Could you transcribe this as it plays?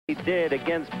He did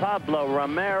against Pablo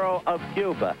Romero of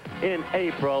Cuba in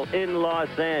April in Los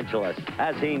Angeles,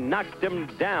 as he knocked him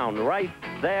down right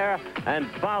there and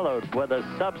followed with a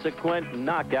subsequent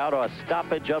knockout or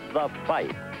stoppage of the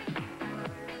fight.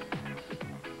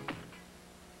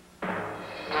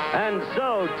 And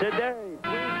so today,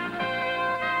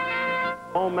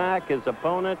 Womack, his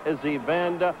opponent is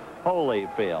Evander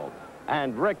Holyfield.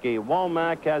 And Ricky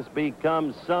Womack has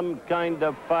become some kind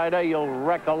of fighter. You'll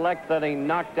recollect that he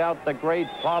knocked out the great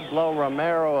Pablo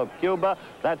Romero of Cuba.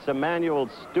 That's Emmanuel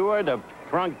Stewart of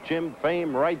Drunk Jim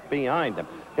fame right behind him.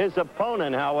 His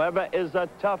opponent, however, is a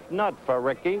tough nut for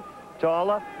Ricky.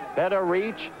 Taller, better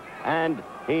reach, and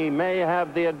he may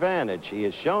have the advantage. He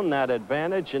has shown that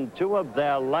advantage in 2 of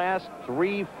their last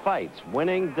 3 fights,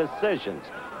 winning decisions.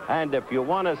 And if you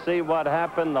want to see what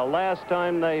happened the last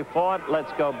time they fought,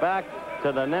 let's go back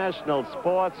to the National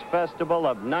Sports Festival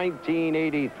of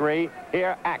 1983.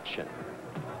 Here, action.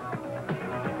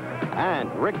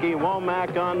 And Ricky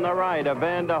Womack on the right,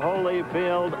 Evander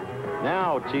Holyfield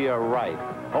now to your right.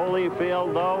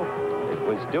 Holyfield, though,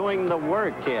 was doing the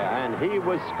work here, and he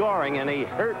was scoring, and he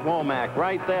hurt Womack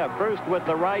right there, first with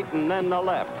the right and then the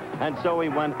left. And so he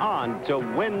went on to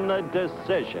win the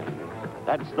decision.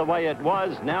 That's the way it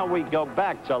was. Now we go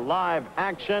back to live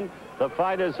action. The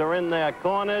fighters are in their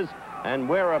corners, and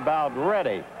we're about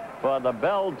ready for the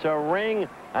bell to ring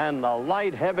and the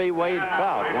light heavyweight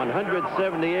bout,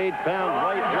 178-pound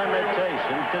weight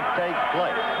limitation, to take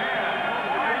place.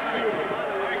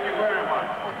 Thank you very much.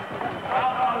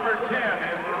 Bout number 10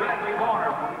 is the Ricky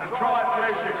corner from Detroit,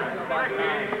 Michigan,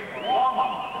 Ricky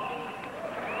Womack.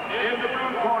 In the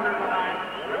blue corner tonight,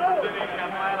 representing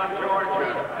Atlanta,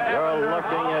 Georgia. You're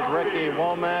looking at Ricky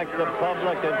Womack, the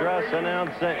public address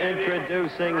announcer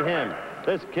introducing him.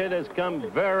 This kid has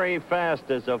come very fast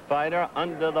as a fighter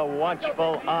under the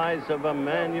watchful eyes of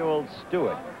Emmanuel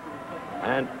Stewart.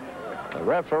 And the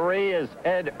referee is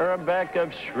Ed Urbeck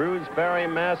of Shrewsbury,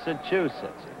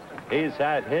 Massachusetts. He's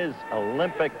had his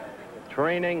Olympic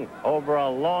training over a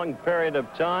long period of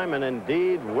time and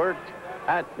indeed worked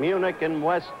at Munich in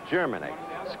West Germany.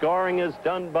 Scoring is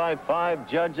done by 5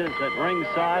 judges at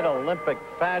ringside, Olympic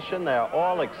fashion. They're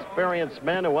all experienced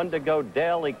men who undergo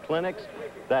daily clinics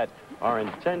that are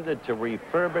intended to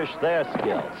refurbish their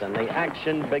skills, and the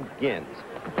action begins.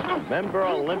 Remember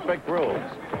Olympic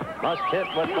rules. Must hit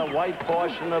with the white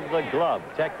portion of the glove.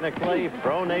 Technically,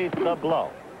 pronate the blow.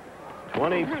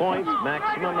 20 points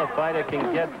maximum a fighter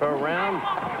can get per round,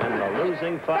 and the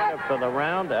losing fighter for the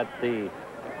round at the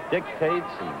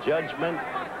dictates and judgment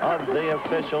of the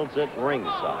officials at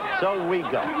ringside. So we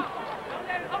go.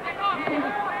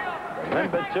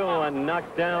 Remember, too, a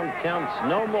knockdown counts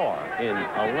no more in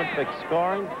Olympic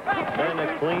scoring than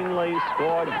a cleanly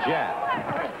scored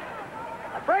jab.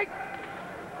 Break!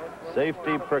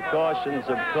 Safety precautions,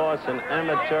 of course, in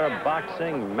amateur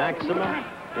boxing maximum,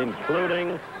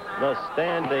 including the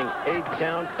standing 8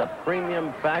 count, the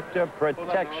premium factor,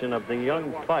 protection of the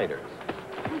young fighters.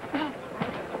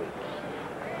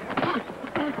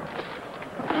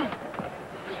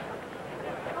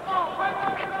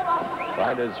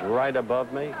 Fighters right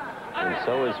above me, and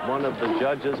so is one of the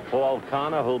judges, Paul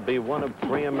Connor, who'll be one of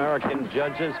 3 American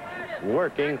judges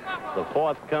working the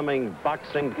forthcoming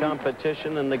boxing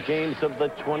competition in the games of the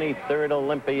 23rd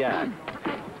Olympiad.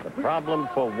 The problem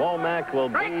for Womack will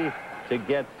be to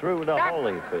get through to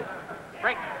Holyfield.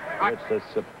 It's a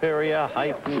superior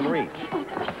height and reach.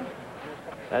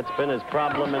 That's been his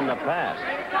problem in the past.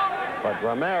 But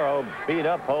Romero beat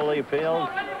up Holyfield.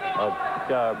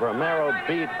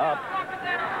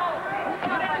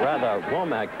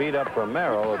 Womack beat up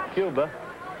Romero of Cuba,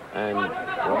 and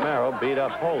Romero beat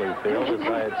up Holyfield, as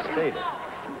I had stated.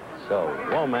 So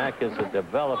Womack is a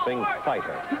developing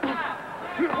fighter.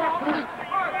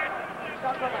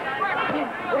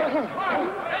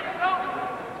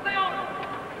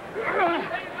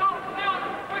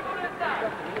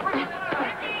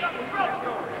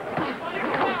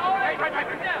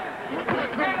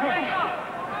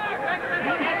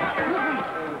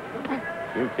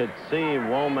 You could see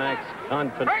Womack's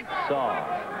confidence soar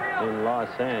in Los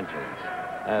Angeles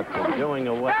after doing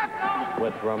away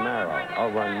with Romero, a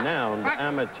renowned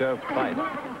amateur fighter.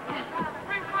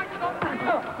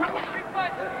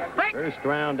 First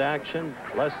round action,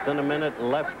 less than a minute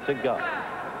left to go.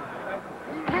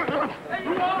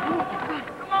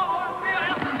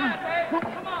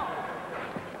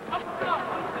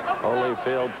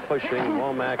 Holyfield pushing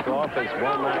Womack off as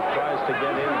Womack tries to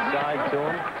get inside to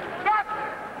him.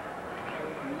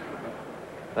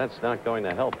 That's not going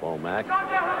to help Womack.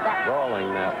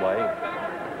 Brawling that way.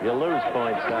 You lose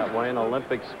points that way in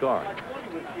Olympic scoring.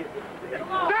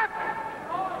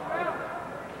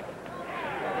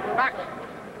 Back.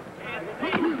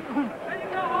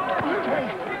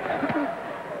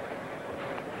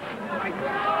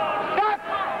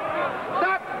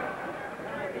 Stop!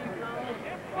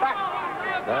 Back.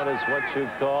 That is what you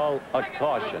call a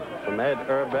caution from Ed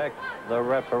Urbeck, the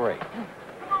referee.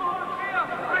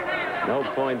 No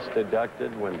points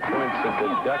deducted when points are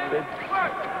deducted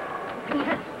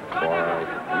for a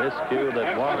miscue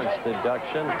that warrants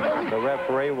deduction. The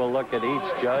referee will look at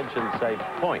each judge and say,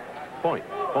 point, point,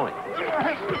 point.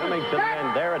 Coming to the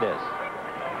end, there it is.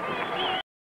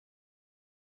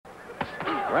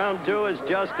 Round two is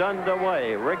just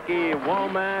underway. Ricky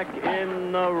Womack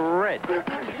in the red.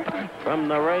 From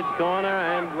the red corner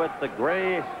and with the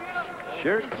gray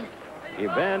shirt,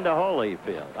 Evander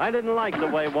Holyfield. I didn't like the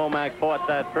way Womack fought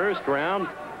that first round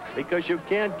because you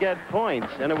can't get points.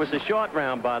 And it was a short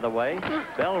round, by the way.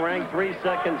 Bell rang 3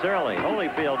 seconds early.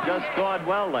 Holyfield just scored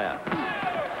well there.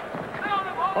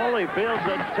 Holyfield's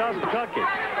a tough cookie.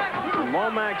 And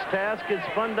Womack's task is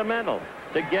fundamental,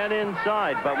 to get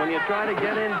inside. But when you try to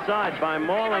get inside by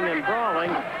mauling and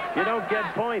brawling, you don't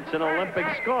get points in Olympic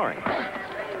scoring.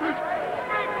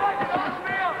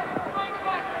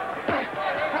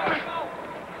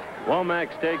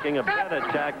 Womack's taking a better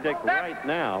tactic right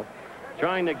now,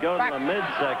 trying to go to the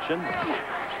midsection.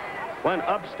 Went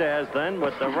upstairs then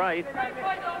with the right,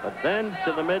 but then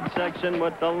to the midsection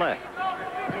with the left.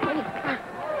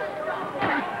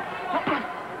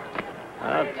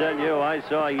 I'll tell you, I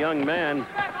saw a young man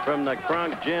from the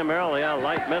Kronk gym earlier,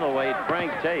 light middleweight,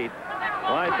 Frank Tate,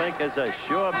 who I think is a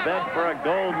sure bet for a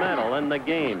gold medal in the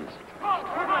games.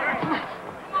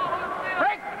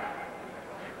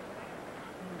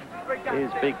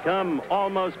 He's become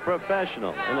almost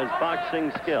professional in his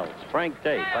boxing skills, Frank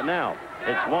Tate. But now,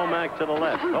 it's Womack to the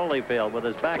left, Holyfield with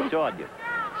his back toward you.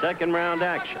 Second round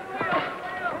action.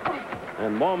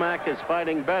 And Womack is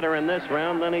fighting better in this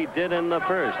round than he did in the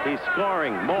first. He's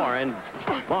scoring more and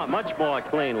much more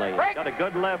cleanly. He's got a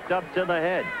good left up to the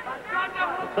head.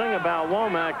 The thing about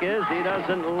Womack is he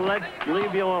doesn't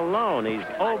leave you alone. He's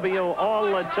over you all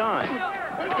the time.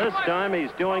 This time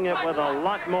he's doing it with a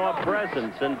lot more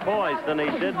presence and poise than he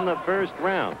did in the first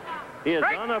round. He is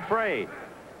unafraid.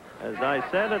 As I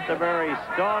said at the very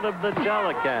start of the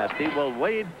telecast, he will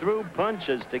wade through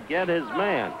punches to get his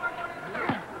man.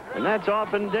 And that's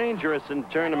often dangerous in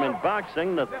tournament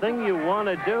boxing. The thing you want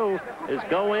to do is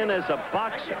go in as a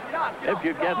boxer. If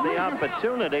you get the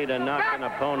opportunity to knock an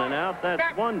opponent out, that's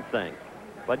one thing.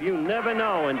 But you never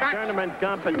know in tournament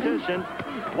competition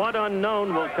what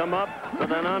unknown will come up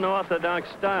with an unorthodox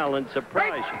style and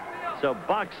surprise you. So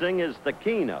boxing is the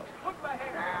keynote.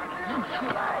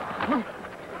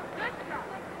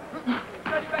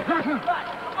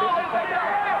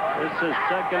 This is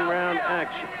second round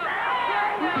action.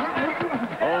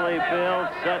 Holyfield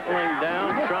settling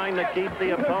down, trying to keep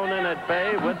the opponent at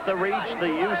bay with the reach, the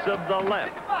use of the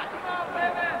left.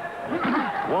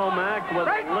 Womack with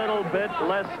a little bit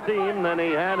less steam than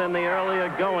he had in the earlier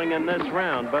going in this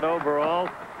round, but overall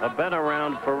a better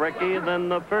round for Ricky than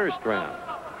the first round.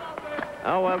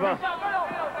 However,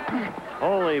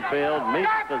 Holyfield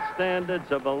meets the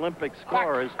standards of Olympic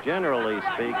scorers, generally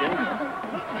speaking,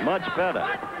 much better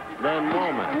than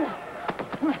Womack.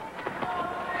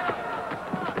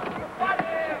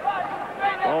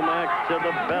 Womack to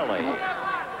the belly.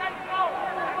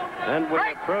 And we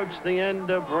approach the end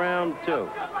of round two.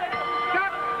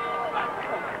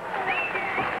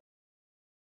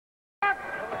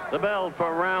 The bell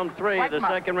for round three. The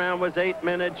second round was 8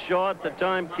 minutes short. The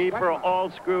timekeeper all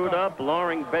screwed up.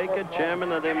 Loring Baker,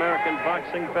 chairman of the American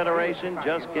Boxing Federation,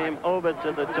 just came over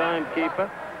to the timekeeper.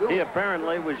 He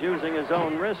apparently was using his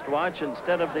own wristwatch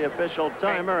instead of the official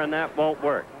timer, and that won't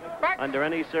work. Under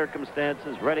any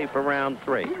circumstances, ready for round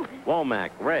three.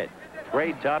 Womack, red,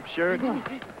 gray top shirt.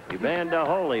 Evander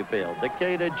Holyfield,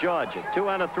 Decatur, Georgia. 2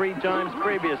 out of 3 times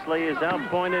previously he's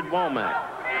outpointed Womack.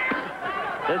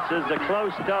 This is a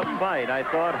close, tough fight. I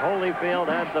thought Holyfield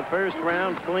had the first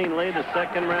round cleanly. The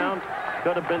second round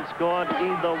could have been scored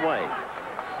either way.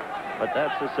 But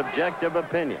that's a subjective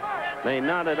opinion. May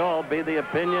not at all be the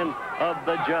opinion of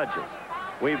the judges.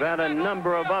 We've had a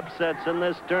number of upsets in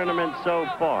this tournament so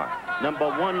far. Number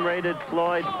 1 rated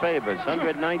Floyd Favors,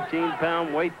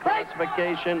 119-pound weight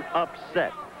classification,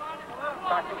 upset.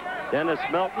 Dennis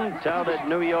Melton, touted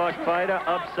New York fighter,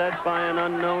 upset by an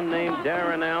unknown named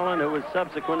Darren Allen, who was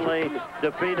subsequently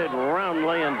defeated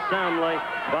roundly and soundly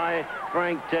by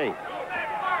Frank Tate.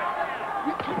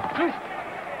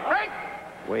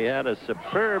 We had a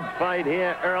superb fight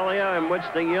here earlier in which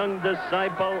the young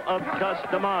disciple of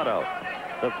Customato,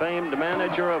 the famed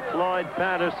manager of Floyd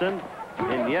Patterson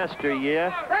in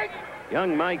yesteryear,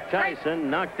 Young Mike Tyson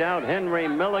knocked out Henry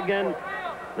Milligan,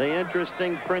 the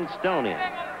interesting Princetonian.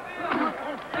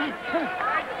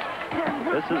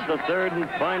 This is the third and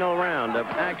final round of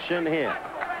action here.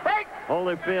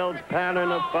 Holyfield's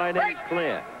pattern of fighting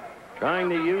clear. Trying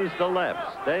to use the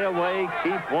left. Stay away,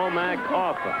 keep Womack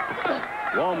off him.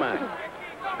 Womack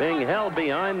being held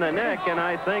behind the neck, and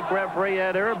I think referee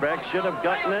Ed Urbeck should have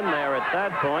gotten in there at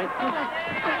that point.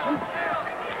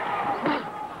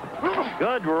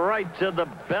 Good right to the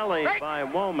belly by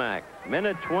Womack.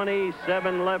 Minute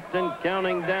 27 left and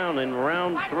counting down in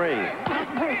round 3.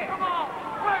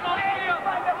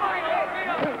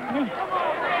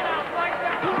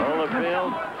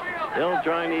 Holyfield still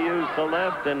trying to use the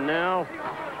left, and now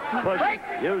pushing,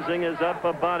 using his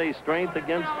upper body strength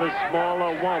against the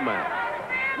smaller Womack,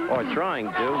 or trying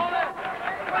to.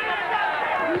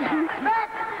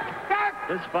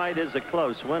 This fight is a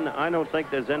close one. I don't think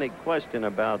there's any question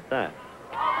about that.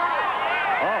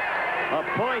 Oh, a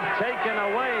point taken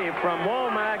away from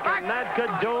Womack, and that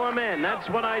could do him in. That's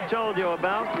what I told you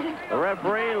about. The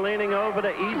referee leaning over to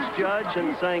each judge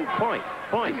and saying, point,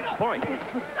 point, point.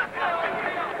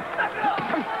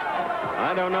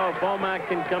 I don't know if Womack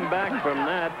can come back from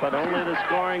that, but only the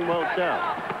scoring will tell.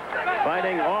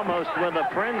 Fighting almost with a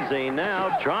frenzy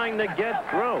now, trying to get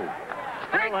through.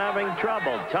 Still having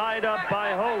trouble, tied up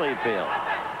by Holyfield.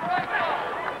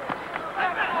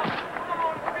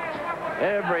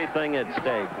 Everything at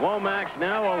stake. Womack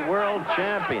now a world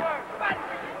champion.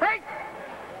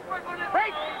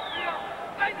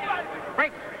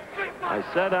 I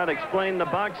said I'd explain the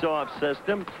box-off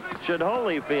system. Should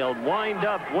Holyfield wind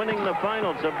up winning the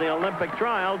finals of the Olympic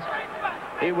trials,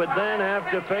 he would then have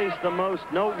to face the most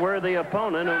noteworthy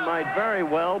opponent, who might very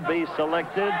well be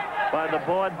selected by the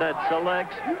board that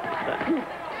selects.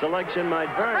 Selection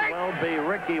might very well be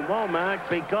Ricky Womack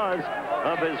because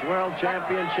of his world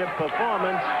championship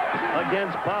performance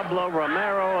against Pablo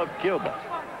Romero of Cuba.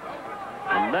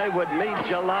 And they would meet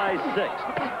July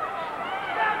 6th.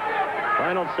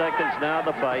 Final seconds now,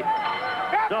 the fight.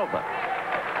 It's over.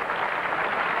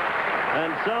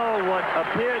 And so what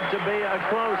appeared to be a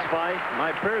close fight,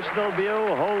 my personal view,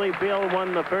 Holyfield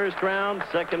won the first round.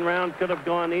 Second round could have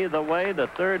gone either way. The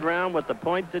third round with the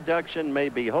point deduction may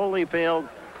be Holyfield,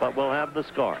 but we'll have the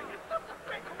scoring.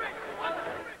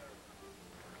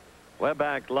 We're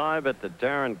back live at the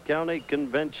Tarrant County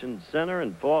Convention Center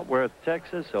in Fort Worth,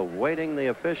 Texas, awaiting the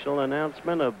official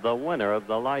announcement of the winner of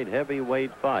the light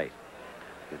heavyweight fight.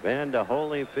 Evander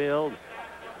Holyfield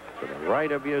to the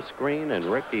right of your screen, and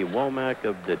Ricky Womack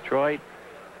of Detroit.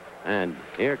 And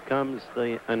here comes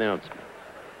the announcement.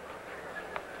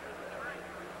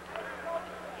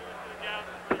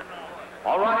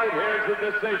 All right, here's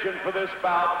the decision for this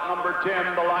bout. Number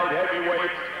 10, the light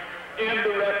heavyweights. In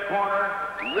the red corner,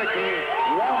 Ricky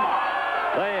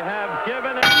Womack. They have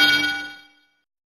given it.